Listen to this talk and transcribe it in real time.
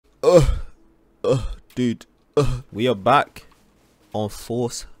Dude, we are back on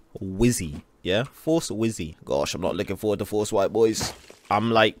Force Wizzy. Yeah, Force Wizzy. Gosh, I'm not looking forward to Force White, boys.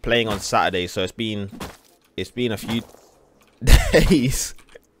 I'm like playing on Saturday, so it's been a few days.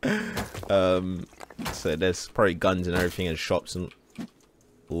 So there's probably guns and everything and shops and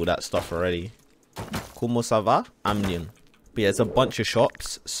all that stuff already. Comment ça va? Amnion. But yeah, it's a bunch of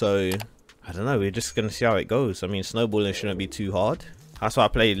shops, so I don't know, we're just gonna see how it goes. I mean, snowballing shouldn't be too hard. That's why I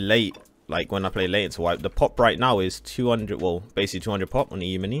played late. Like when I play late into wipe, the pop right now is 200, well, basically 200 pop on the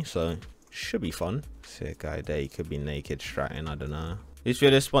E-mini, so should be fun. Sick guy there, he could be naked stratting, I don't know. This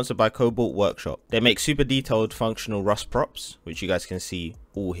video is sponsored by Cobalt Workshop. They make super detailed functional rust props, which you guys can see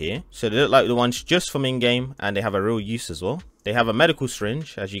all here. So they look like the ones just from in-game, and they have a real use as well. They have a medical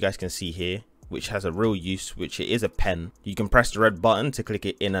syringe, as you guys can see here, which has a real use, which it is a pen. You can press the red button to click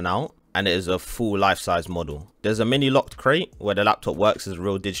it in and out, and it is a full life-size model. There's a mini locked crate where the laptop works as a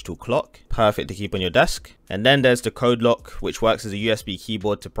real digital clock, perfect to keep on your desk. And then there's the code lock, which works as a USB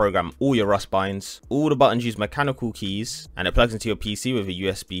keyboard to program all your rust binds. All the buttons use mechanical keys, and it plugs into your PC with a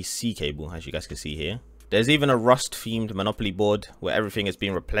USB-C cable, as you guys can see here. There's even a Rust themed Monopoly board where everything has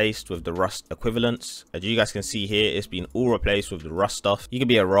been replaced with the Rust equivalents. As you guys can see here, it's been all replaced with the Rust stuff. You could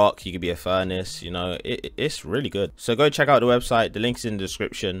be a rock, you could be a furnace, you know, it's really good. So go check out the website, the link's in the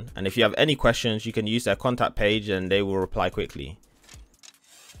description. And if you have any questions, you can use their contact page and they will reply quickly.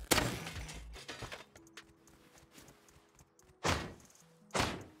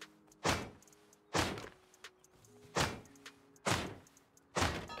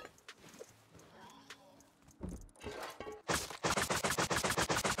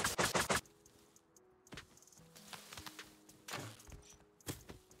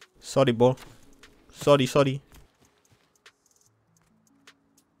 Sorry, bro. Sorry.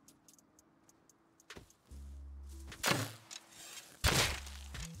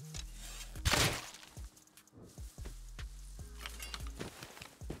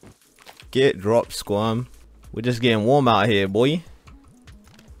 Get dropped, squam. We're just getting warm out here, boy.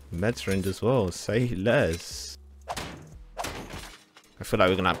 Med syringe as well. Say less. I feel like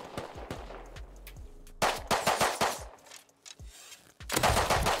we're gonna have...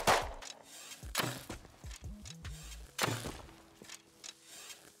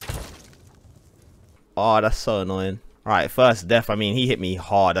 Oh, that's so annoying. Alright, first death. I mean, he hit me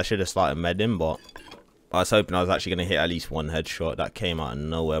hard. I should have started medding, but I was hoping I was actually going to hit at least one headshot. That came out of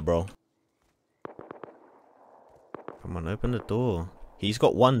nowhere, bro. Come on, open the door. He's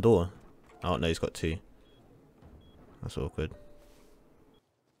got one door. Oh, no, he's got two. That's awkward.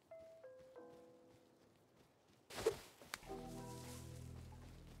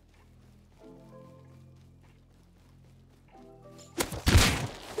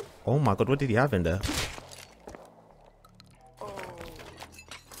 Oh my god, what did he have in there?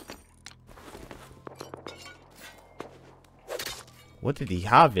 What did he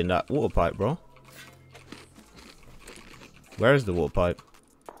have in that water pipe, bro? Where is the water pipe?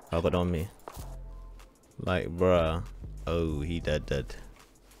 I got on me. Like, bruh. Oh, he dead.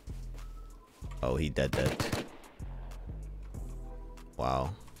 Oh, he dead.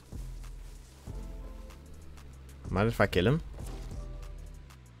 Wow. Imagine if I kill him.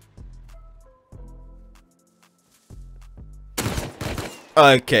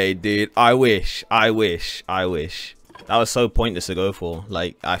 Okay, dude. I wish. That was so pointless to go for.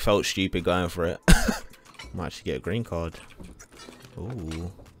 Like, I felt stupid going for it. Might actually get a green card. Ooh.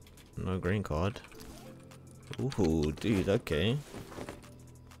 No green card. Ooh, dude, okay.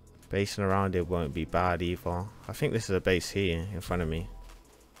 Basing around it won't be bad either. I think this is a base here in front of me.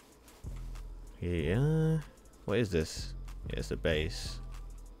 Yeah. What is this? Yeah, it's a base.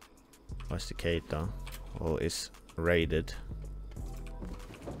 Oh, it's decayed though. Oh, it's raided.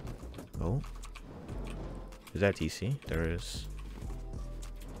 Oh. Is that TC? There is.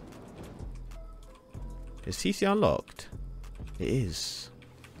 Is TC unlocked? It is.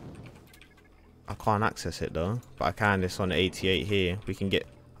 I can't access it though, but I can. It's on the 88 here. We can get...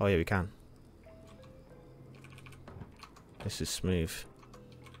 Oh yeah, we can. This is smooth.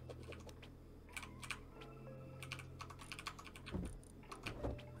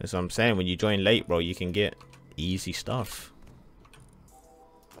 That's what I'm saying. When you join late, bro, you can get easy stuff.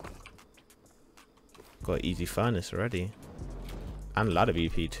 Got easy furnace already. And ladder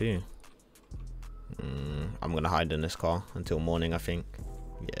BP too. I'm gonna hide in this car until morning, I think.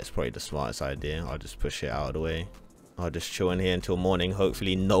 Yeah, it's probably the smartest idea. I'll just push it out of the way. I'll just chill in here until morning.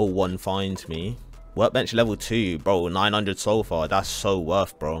 Hopefully no one finds me. Workbench level 2, bro. 900 so far. That's so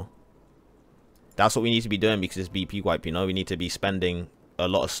worth, bro. That's what we need to be doing because it's BP wipe, you know. We need to be spending a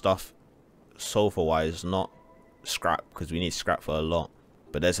lot of stuff sulfur wise, not scrap, because we need scrap for a lot.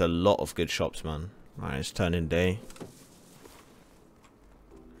 But there's a lot of good shops, man. Alright, it's turning day.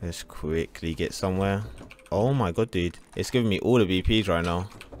 Let's quickly get somewhere. Oh my god, dude. It's giving me all the BPs right now.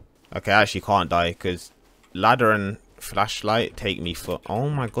 Okay, I actually can't die because ladder and flashlight take me for... Oh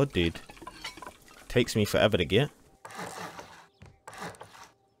my god, dude. Takes me forever to get.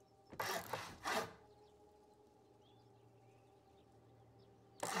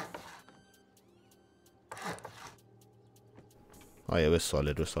 Oh yeah, we're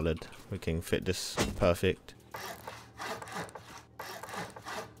solid, we're solid. We can fit this perfect.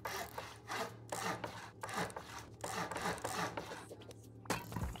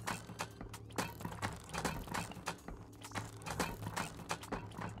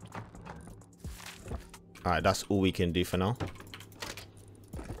 Alright, that's all we can do for now.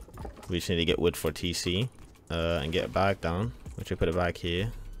 We just need to get wood for TC. And get a bag down. Which we put a bag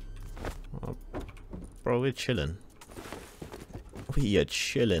here. Oh, bro, we're chilling. We are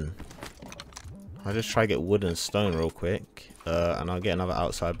chilling. I'll just try to get wood and stone real quick. And I'll get another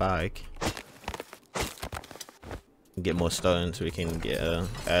outside bag. Get more stone so we can get a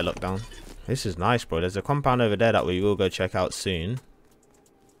airlock down. This is nice, bro. There's a compound over there that we will go check out soon.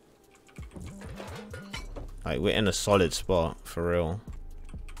 Like, we're in a solid spot, for real.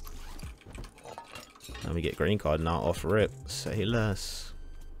 And we get green card now off rip. Say less.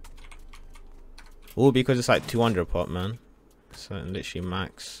 All because it's like 200 pot, man. So literally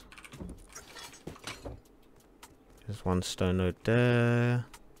max. There's one stone node there.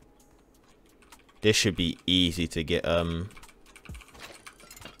 This should be easy to get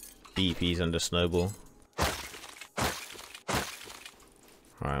BPs under snowball.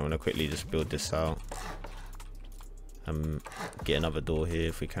 Alright, I'm gonna quickly just build this out. Get another door here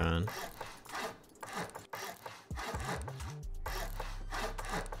if we can.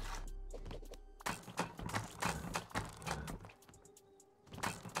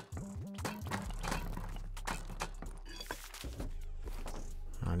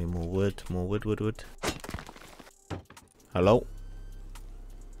 I need more wood, wood. Hello?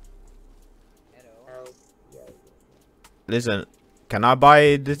 Listen, can I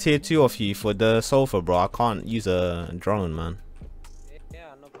buy the tier 2 off you for the sulfur, bro? I can't use a drone, man.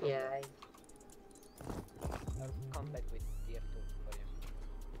 Yeah, no problem. Yeah, I'll come back with tier 2 for you.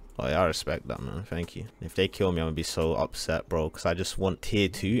 Oh yeah, I respect that, man. Thank you. If they kill me, I'm gonna be so upset, bro. Because I just want tier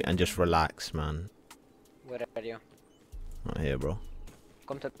 2 and just relax, man. Where are you? Not here, bro.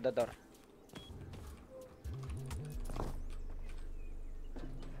 Come to the door.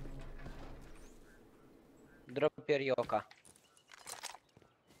 Drop your yoka.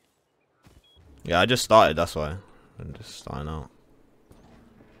 Yeah, I just started, that's why. I'm just starting out.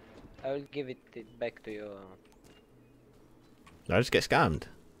 I will give it back to you. Did I just get scammed?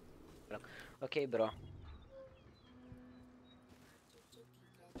 Okay, bro.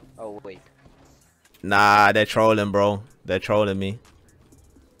 Oh, wait. Nah, they're trolling, bro. They're trolling me.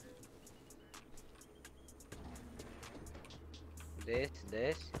 This.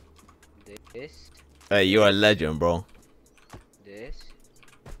 Hey, you're a legend, bro. This.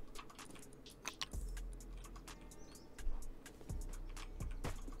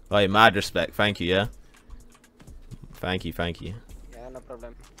 Hey, mad respect. Thank you, yeah? Thank you. Yeah, no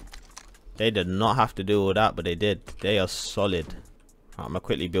problem. They did not have to do all that, but they did. They are solid. Right, I'm gonna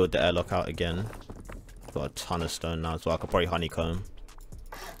quickly build the airlock out again. Got a ton of stone now, so I could probably honeycomb.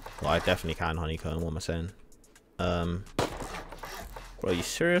 Well, I definitely can honeycomb. What am I saying? Bro, are you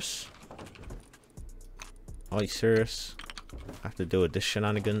serious? Are you serious? I have to deal with this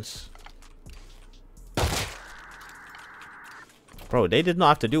shenanigans. Bro, they did not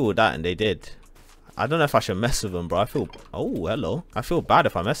have to do all that, and they did. I don't know if I should mess with them, bro. I feel... Oh, hello. I feel bad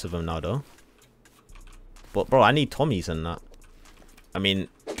if I mess with them now, though. But, bro, I need Tommies and that. I mean...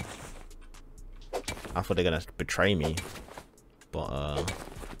 I thought they're gonna betray me. But,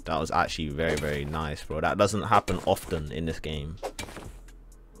 that was actually very, very nice, bro. That doesn't happen often in this game.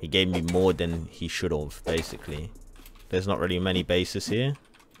 He gave me more than he should have, basically. There's not really many bases here.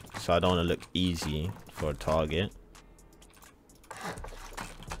 So I don't want to look easy for a target.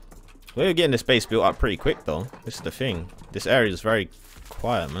 We're getting this base built up pretty quick, though. This is the thing. This area is very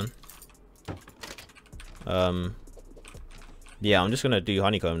quiet, man. Yeah, I'm just going to do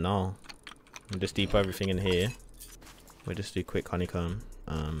honeycomb now. And just depot everything in here. We'll just do quick honeycomb.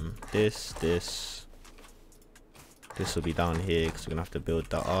 This will be down here because we're gonna have to build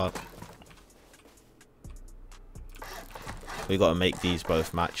that up. We gotta make these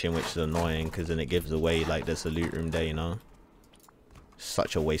both matching, which is annoying because then it gives away like there's a loot room there, you know.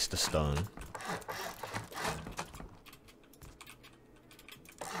 Such a waste of stone.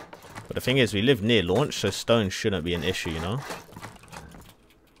 But the thing is, we live near launch, so stone shouldn't be an issue, you know.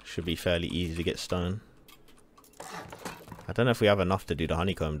 Should be fairly easy to get stone. I don't know if we have enough to do the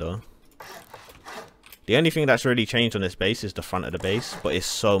honeycomb though. The only thing that's really changed on this base is the front of the base, but it's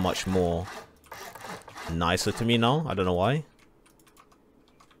so much more nicer to me now. I don't know why.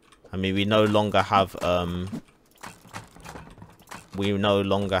 I mean, we no longer have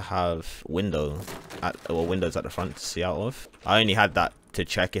windows at the front to see out of. I only had that to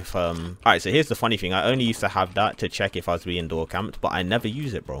check if alright, so here's the funny thing. I only used to have that to check if I was being door camped, but I never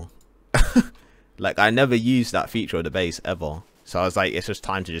use it, bro. Like, I never used that feature of the base ever. So I was like, it's just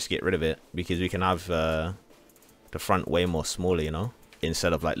time to just get rid of it, because we can have the front way more smaller, you know,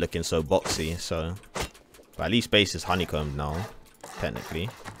 instead of like looking so boxy. So, but at least base is honeycombed now, technically.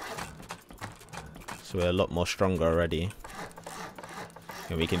 So we're a lot more stronger already.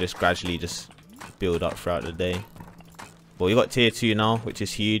 And we can just gradually just build up throughout the day. But we got tier 2 now, which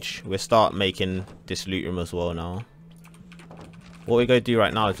is huge. We'll start making this loot room as well now. What we're going to do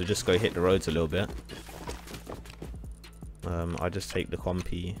right now is we'll just go hit the roads a little bit. I'll just take the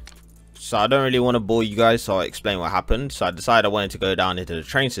compy. So I don't really want to bore you guys, so I'll explain what happened. So I decided I wanted to go down into the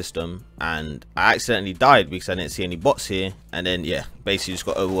train system, and I accidentally died because I didn't see any bots here. And then, yeah, basically just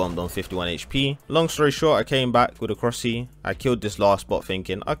got overwhelmed on 51 HP. Long story short, I came back with a crossy. I killed this last bot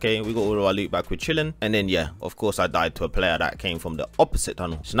thinking, okay, we got all of our loot back, we're chilling. And then, yeah, of course I died to a player that came from the opposite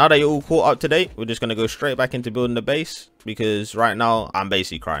tunnel. So now that you're all caught up to date, we're just going to go straight back into building the base, because right now I'm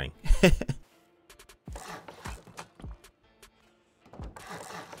basically crying.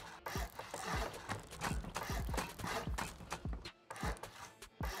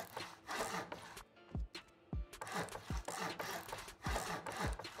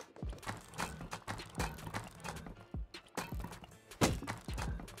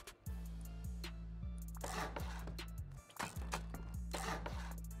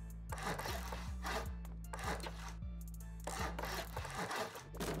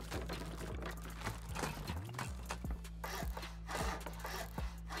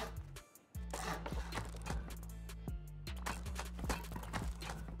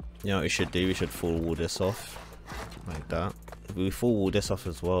 You know what we should do? We should full wall this off like that. We full wall this off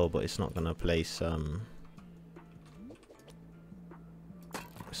as well, but it's not gonna place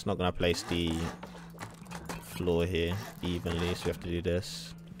it's not gonna place the floor here evenly, so we have to do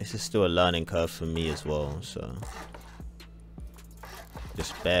this. This is still a learning curve for me as well, so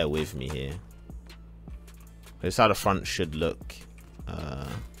just bear with me here. This is how the front should look.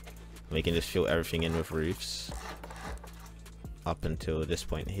 We can just fill everything in with roofs up until this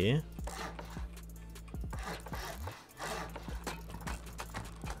point here.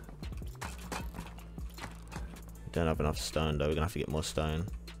 Don't have enough stone though, we're gonna have to get more stone.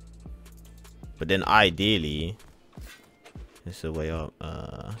 But then ideally, this is the way up.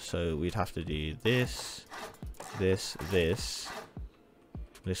 So we'd have to do this, this, this.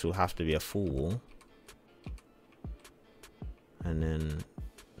 This will have to be a full wall. And then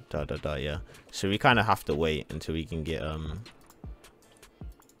yeah. So we kind of have to wait until we can get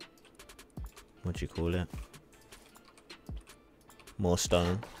what do you call it? More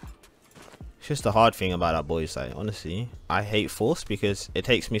stone. It's just the hard thing about that, boys. Like, honestly, I hate force because it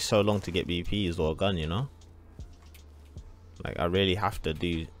takes me so long to get BPs or a gun, you know? Like, I really have to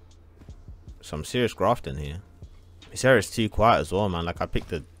do some serious grafting here. This area is too quiet as well, man. Like, I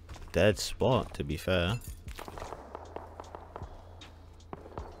picked a dead spot, to be fair.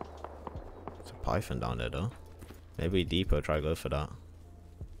 There's a python down there, though. Maybe Depot try to go for that.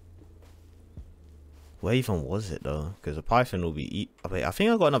 Where even was it though? Because the python will be wait, I think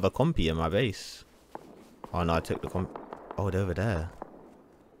I got another compy in my base. Oh no, I took the comp. Oh, they're over there.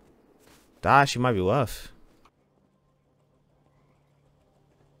 That actually might be worth.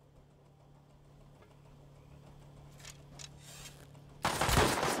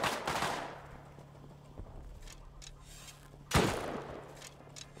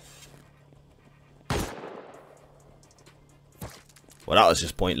 Well, that was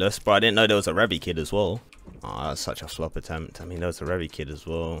just pointless, but I didn't know there was a Revy kid as well. Oh, that's such a swap attempt. I mean, there was a Revy kid as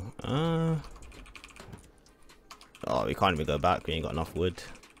well. Oh, we can't even go back. We ain't got enough wood.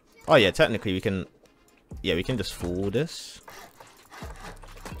 Oh, yeah, technically we can... Yeah, we can just full this.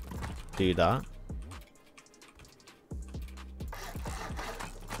 Do that.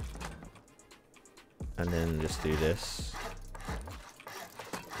 And then just do this.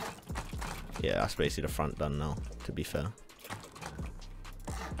 Yeah, that's basically the front done now, to be fair.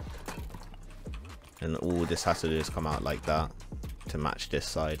 And all this has to do is come out like that to match this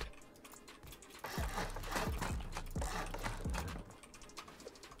side.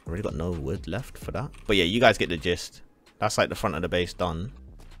 Already got no wood left for that. But yeah, you guys get the gist. That's like the front of the base done.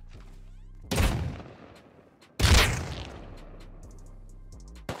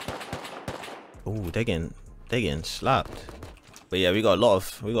 Oh, they're getting slapped. But yeah, we got a lot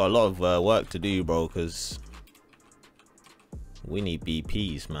of work to do, bro, because we need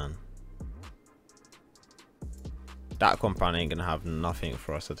BPs, man. That compound ain't gonna have nothing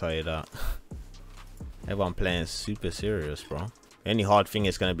for us, I tell you that. Everyone playing super serious, bro. The only hard thing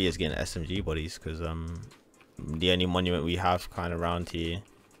is gonna be is getting SMG bodies, because the only monument we have kind of around here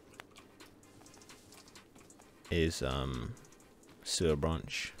is Sewer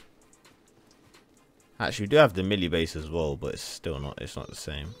Branch. Actually, we do have the Millie base as well, but it's still not. It's not the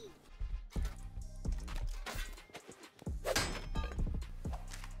same.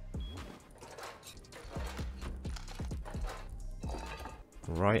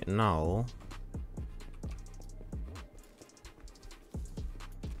 Right now,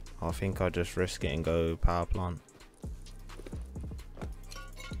 I think I'll just risk it and go power plant.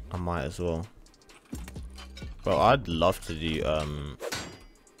 I might as well. Bro, I'd love to do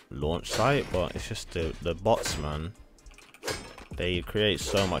launch site, but it's just the bots, man. They create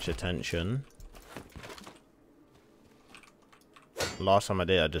so much attention. Last time I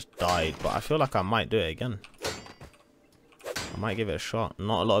did, I just died, but I feel like I might do it again. I might give it a shot.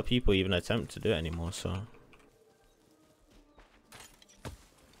 Not a lot of people even attempt to do it anymore, so.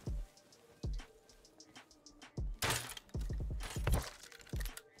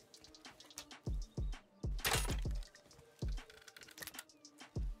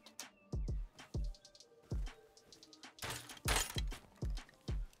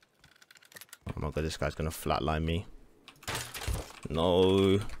 Oh my god, this guy's gonna flatline me.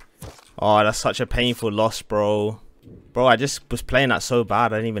 No. Oh, that's such a painful loss, bro. Bro, I just was playing that so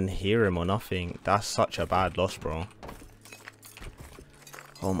bad, I didn't even hear him or nothing. That's such a bad loss, bro.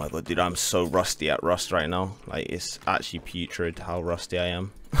 Oh my god, dude, I'm so rusty at Rust right now. Like, it's actually putrid how rusty I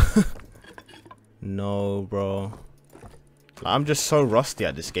am. No, bro. Like, I'm just so rusty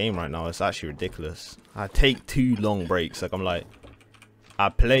at this game right now. It's actually ridiculous. I take 2 long breaks. Like, I'm like, I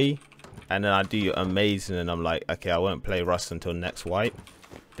play, and then I do amazing, and I'm like, okay, I won't play Rust until next wipe.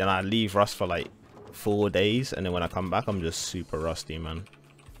 Then I leave Rust for like 4 days, and then when I come back, I'm just super rusty, man.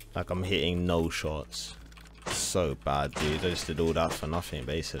 Like, I'm hitting no shots. So bad, dude. I just did all that for nothing,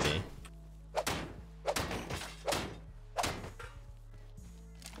 basically.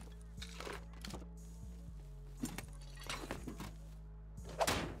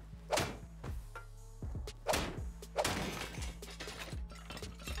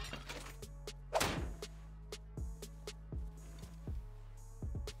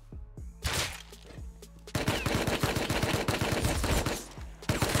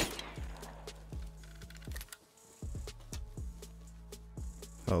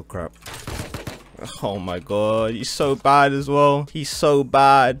 Oh crap. Oh my god, he's so bad as well. He's so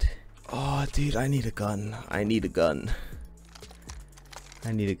bad. Oh dude, I need a gun. I need a gun.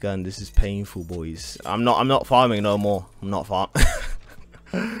 I need a gun. This is painful, boys. I'm not farming no more. I'm not farming.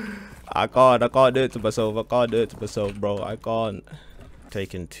 I can't do it to myself. I can't do it to myself, bro. I can't.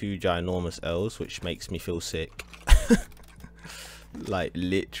 Taking 2 ginormous L's, which makes me feel sick. Like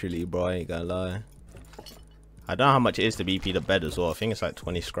literally, bro, I ain't gonna lie. I don't know how much it is to BP the bed as well. I think it's like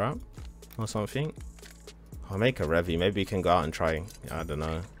 20 scrap or something. I'll make a revy. Maybe we can go out and try. I don't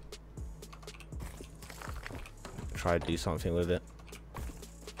know. Try to do something with it.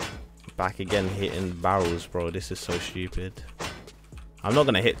 Back again, hitting barrels, bro. This is so stupid. I'm not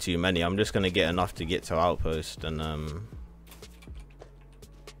gonna hit too many. I'm just gonna get enough to get to outpost and I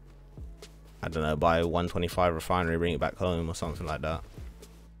don't know, buy a 125 refinery, bring it back home or something like that.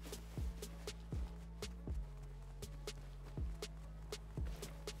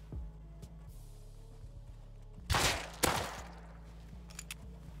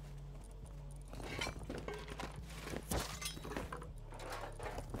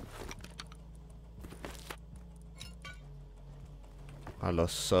 I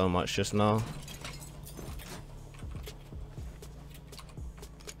lost so much just now.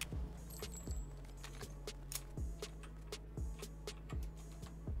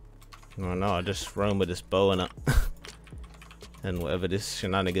 Oh no, I just roam with this bow and and whatever this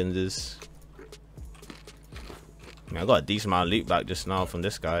shenanigans is. I mean, I got a decent amount of loot back just now from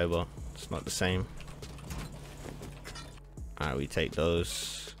this guy, but it's not the same. Alright, we take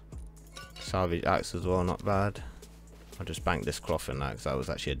those. Salvage axe as well, not bad. I'll just bank this cloth in that because that was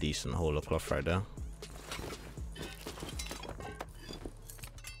actually a decent haul of cloth right there.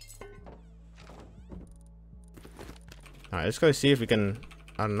 Alright, let's go see if we can,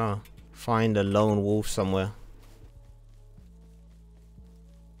 I don't know, find a lone wolf somewhere.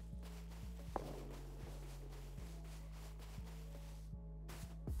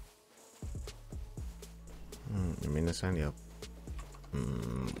 I mean, it's only a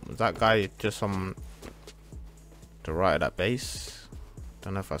Was that guy just on the right of that base?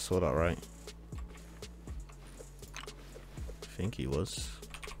 Don't know if I saw that right. I think he was.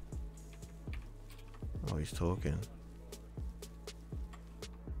 Oh, he's talking.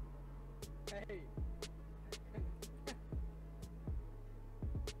 Hey.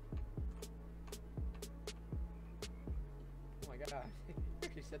 Oh my god.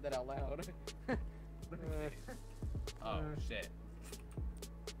 She said that out loud. Oh shit.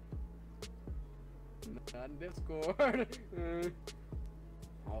 Not in Discord.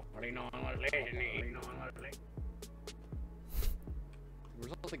 Hopefully no one was listening.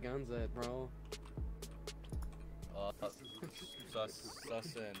 Where's all the guns at, bro?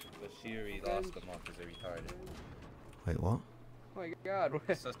 Sus and Bashiri lost them off because they retarded. Wait, what? Oh my god.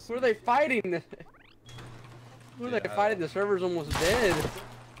 Sus Who are they fighting? Who are they fighting? The server's almost dead.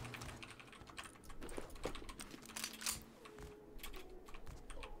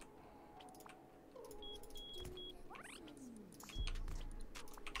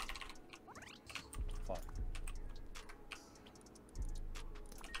 Fuck.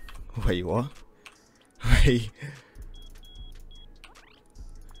 Wait, what? Wait.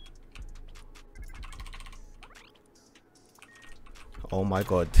 Oh my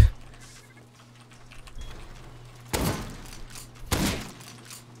god.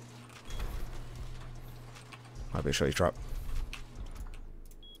 Might be a shotty trap.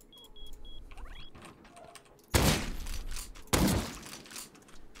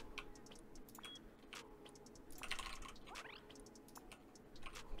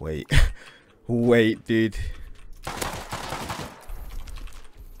 Wait. Wait, dude.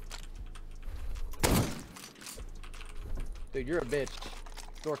 Dude, you're a bitch.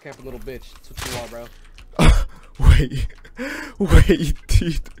 Door camper little bitch. That's what you are, bro. Wait. Wait,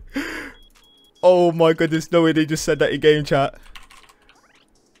 dude. Oh my god, there's no way they just said that in game chat.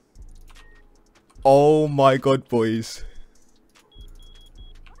 Oh my god, boys.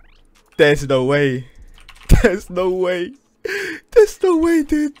 There's no way. There's no way. There's no way,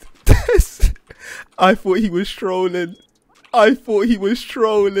 dude. I thought he was trolling. I thought he was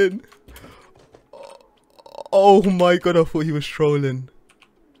trolling. Oh my god, I thought he was trolling.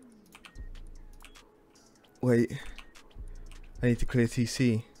 Wait. I need to clear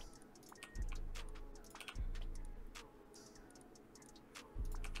TC.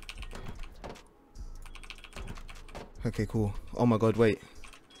 Okay, cool. Oh my god, wait.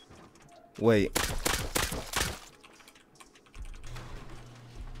 Wait.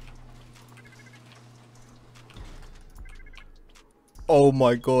 Oh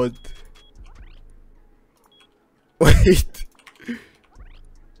my god. Wait.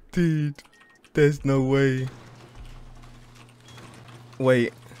 Dude. There's no way.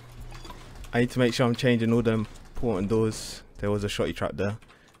 Wait. I need to make sure I'm changing all the important doors. There was a shotty trap there.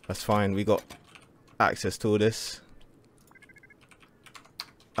 That's fine. We got access to all this.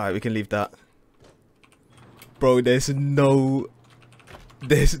 Alright, we can leave that. Bro, there's no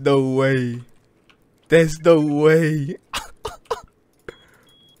way. There's no way.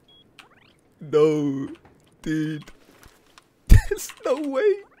 No, dude. There's no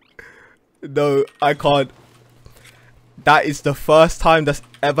way. No, I can't. That is the first time that's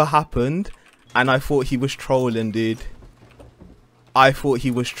ever happened. And I thought he was trolling, dude. I thought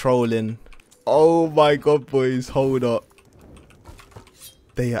he was trolling. Oh my god, boys. Hold up.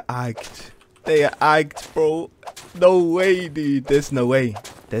 They are agged. They are agged, bro. No way, dude. There's no way.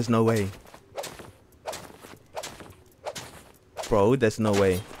 There's no way. Bro, there's no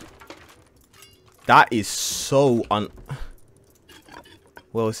way. That is so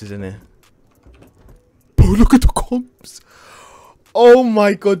What else is in here? Bro, look at the comps. Oh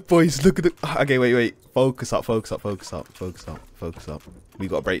my god, boys. Look at the... Okay, wait. Focus up. We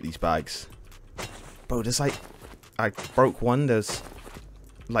gotta break these bags. Bro, there's like... I broke one. There's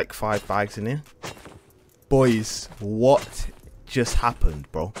like 5 bags in here. Boys, what just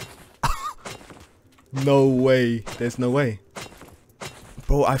happened, bro? No way. There's no way.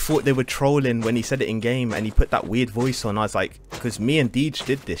 Bro, I thought they were trolling when he said it in game and he put that weird voice on. I was like, because me and Deej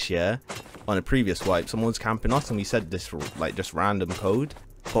did this, yeah, on a previous wipe. Someone was camping us and we said this, like, just random code.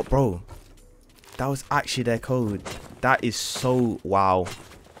 But, bro, that was actually their code. That is so... Wow.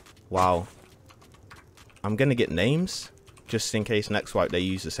 Wow. I'm going to get names just in case next wipe they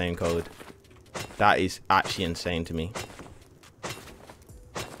use the same code. That is actually insane to me.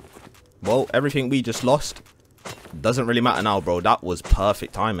 Well, everything we just lost doesn't really matter now, bro. That was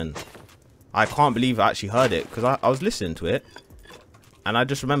perfect timing. I can't believe I actually heard it because I was listening to it and I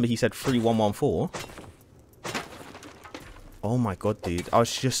just remember he said 3114. Oh my god, dude. I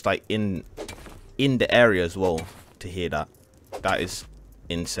was just like in the area as well to hear that. That is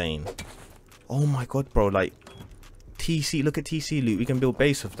insane. Oh my god, bro. Like, TC, look at TC loot. We can build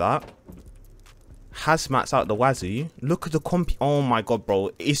base with that. Hazmat's out the wazoo. Look at the comp. Oh my god,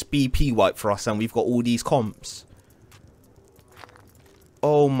 bro. It's BP wipe for us and we've got all these comps.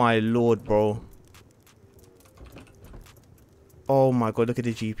 Oh my lord, bro. Oh my god, look at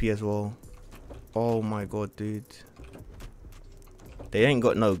the GP as well. Oh my god, dude. They ain't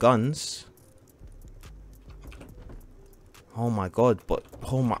got no guns. Oh my god, but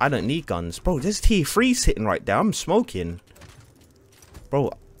oh my, I don't need guns. Bro, there's tier 3 sitting right there. I'm smoking.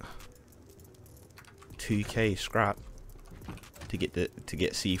 Bro. 2k scrap to get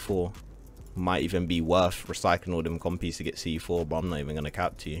C4. Might even be worth recycling all them compies to get C4, but I'm not even gonna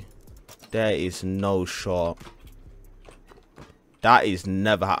cap to you. There is no shot. That is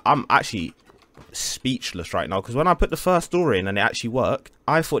never I'm actually speechless right now, because when I put the first door in and it actually worked,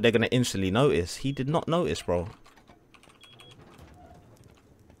 I thought they're gonna instantly notice. He did not notice, bro.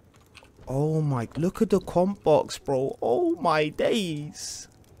 Oh my, look at the comp box, bro. Oh my days.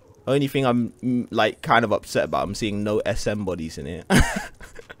 Only thing I'm like kind of upset about, I'm seeing no SM bodies in it.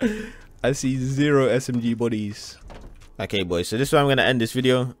 I see 0 SMG bodies. Okay, boys, so this is where I'm going to end this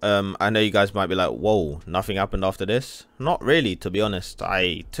video. I know you guys might be like, whoa, nothing happened after this. Not really, to be honest.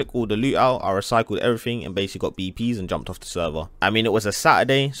 I took all the loot out, I recycled everything, and basically got BPs and jumped off the server. I mean, it was a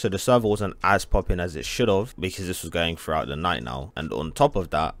Saturday, so the server wasn't as popping as it should have, because this was going throughout the night now. And on top of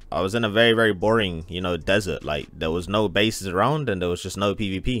that, I was in a very, very boring, you know, desert. Like, there was no bases around, and there was just no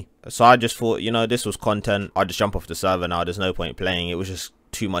PvP. So I just thought, you know, this was content. I'll just jump off the server now. There's no point playing. It was just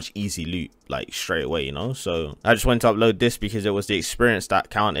too much easy loot, like, straight away, you know. So I just went to upload this because it was the experience that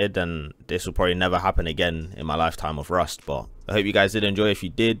counted, and this will probably never happen again in my lifetime of Rust. But I hope you guys did enjoy. If you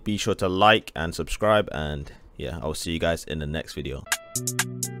did, be sure to like and subscribe, and yeah, I'll see you guys in the next video.